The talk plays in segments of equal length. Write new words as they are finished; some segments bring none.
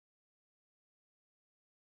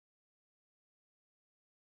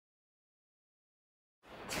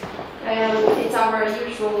It's our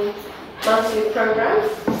usual monthly program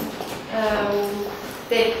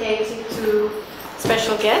dedicated to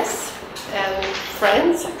special guests and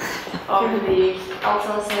friends of the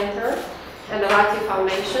Cultural Centre and the Ratiu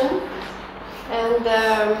Foundation. And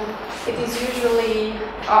it is usually,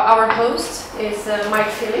 our host is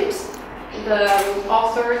Mike Phillips, the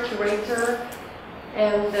author, curator,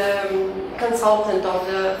 and consultant of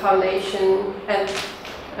the foundation, and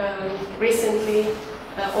recently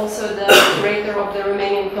also the curator of the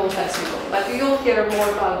Romanian Film Festival. But you'll hear more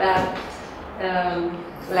about that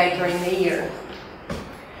later in the year.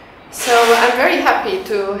 So I'm very happy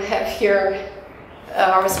to have here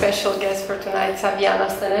our special guest for tonight, Saviana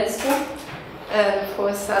Stanescu, and of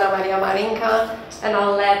course Anamaria Marinca, and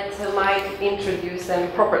I'll let Mike introduce them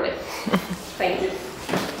properly. Thank you.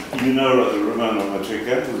 You know Ramona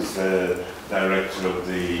Mitrica, who's the director of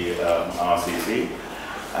the RCC,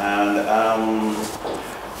 and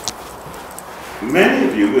many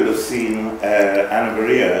of you will have seen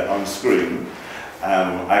Anamaria on screen.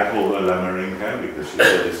 I call her La Marinca because she's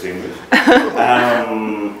so distinguished.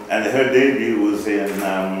 And her debut was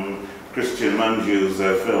in Christian Manju's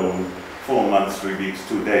film 4 months, 3 weeks,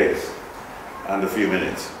 2 days, and a few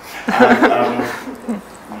minutes.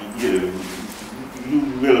 You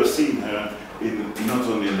will have seen her not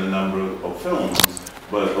only in a number of films,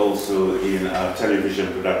 but also in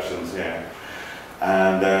television productions here.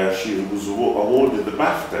 And she was awarded the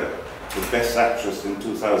BAFTA for Best Actress in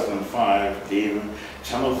 2005 in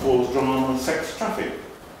Channel 4's drama Sex Traffic.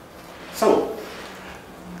 So,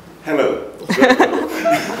 hello.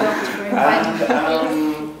 And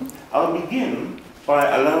I'll begin by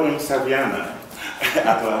allowing Saviana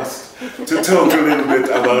at last to talk a little bit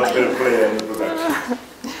about her play and the production.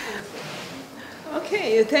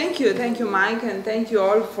 Okay, thank you Mike, and thank you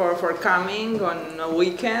all for coming on a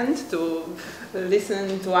weekend to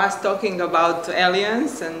listen to us talking about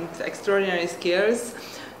aliens and extraordinary skills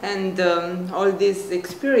and all this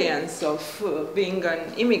experience of being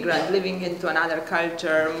an immigrant, living into another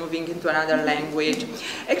culture, moving into another language.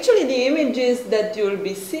 Actually, the images that you'll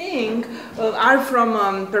be seeing are from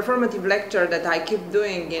a performative lecture that I keep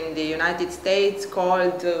doing in the United States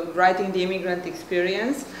called Writing the Immigrant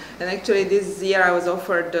Experience. And actually this year I was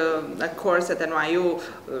offered a course at NYU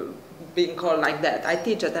being called like that. I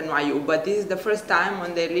teach at NYU, but this is the first time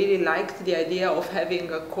when they really liked the idea of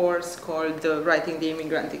having a course called Writing the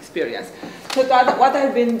Immigrant Experience. So what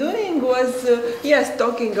I've been doing was, yes,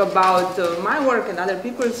 talking about my work and other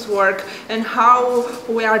people's work and how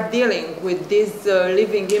we are dealing with this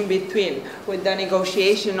living in between, with the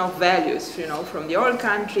negotiation of values, you know, from the old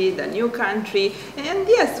country, the new country, and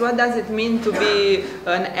yes, what does it mean to be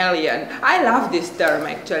an alien? I love this term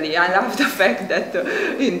actually. I love the fact that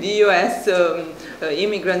in the US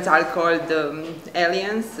immigrants are called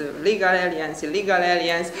aliens, legal aliens, illegal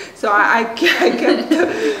aliens. So I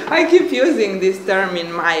keep using this term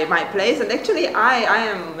in my place. And actually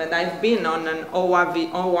I've been on an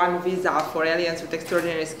O1 visa for aliens with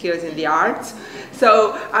extraordinary skills in the arts.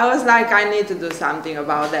 So I was like, I need to do something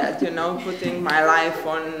about that, you know, putting my life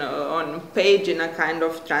on page in a kind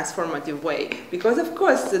of transformative way. Because of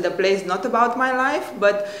course the play is not about my life,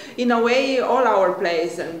 but in a way all our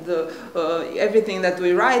plays and everything that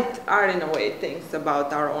we write are in a way things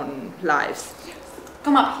about our own lives.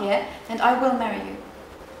 Come up here and I will marry you.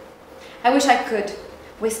 I wish I could,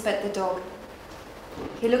 whispered the dog.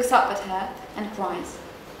 He looks up at her and cries,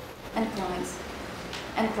 and cries,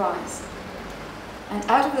 and cries. And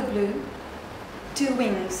out of the blue, 2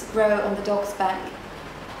 wings grow on the dog's back,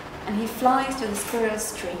 and he flies to the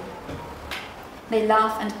squirrel's tree. They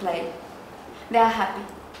laugh and play. They are happy,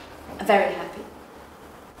 very happy.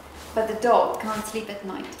 But the dog can't sleep at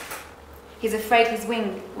night. He's afraid his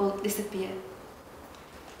wing will disappear.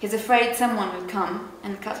 He's afraid someone will come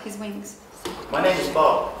and cut his wings. My name is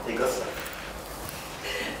Bob. Augusta.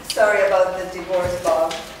 Sorry about the divorce,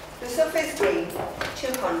 Bob. The sofa is green.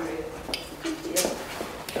 200. Good deal.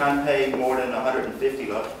 Can't pay more than 150,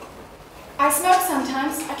 love. I smoke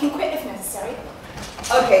sometimes. I can quit if necessary.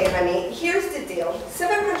 Okay, honey, here's the deal.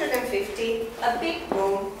 750, a big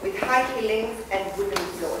room with high ceilings and wooden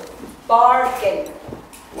floor. Bargain.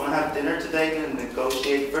 Want to have dinner today and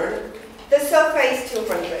negotiate further? The sofa is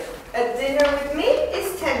 200. A dinner with me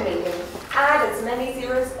is 10 million. Add as many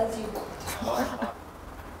zeros as you want.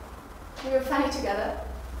 We were funny together.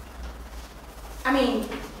 I mean,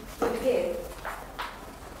 the kids.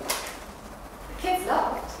 The kids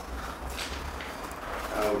loved.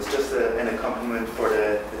 It was just an accompaniment for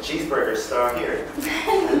the cheeseburger star here.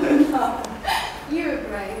 No, you were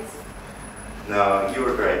great. No, you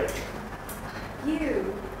were great.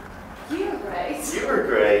 You You were great. You were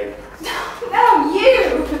great. No,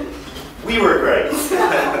 you! We were great.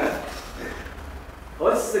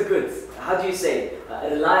 Horses are good. How do you say?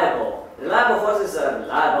 Reliable. Reliable horses are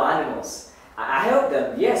reliable animals. I help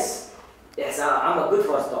them, yes. Yes, I'm a good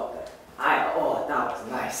horse doctor. Oh, that was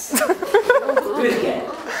nice.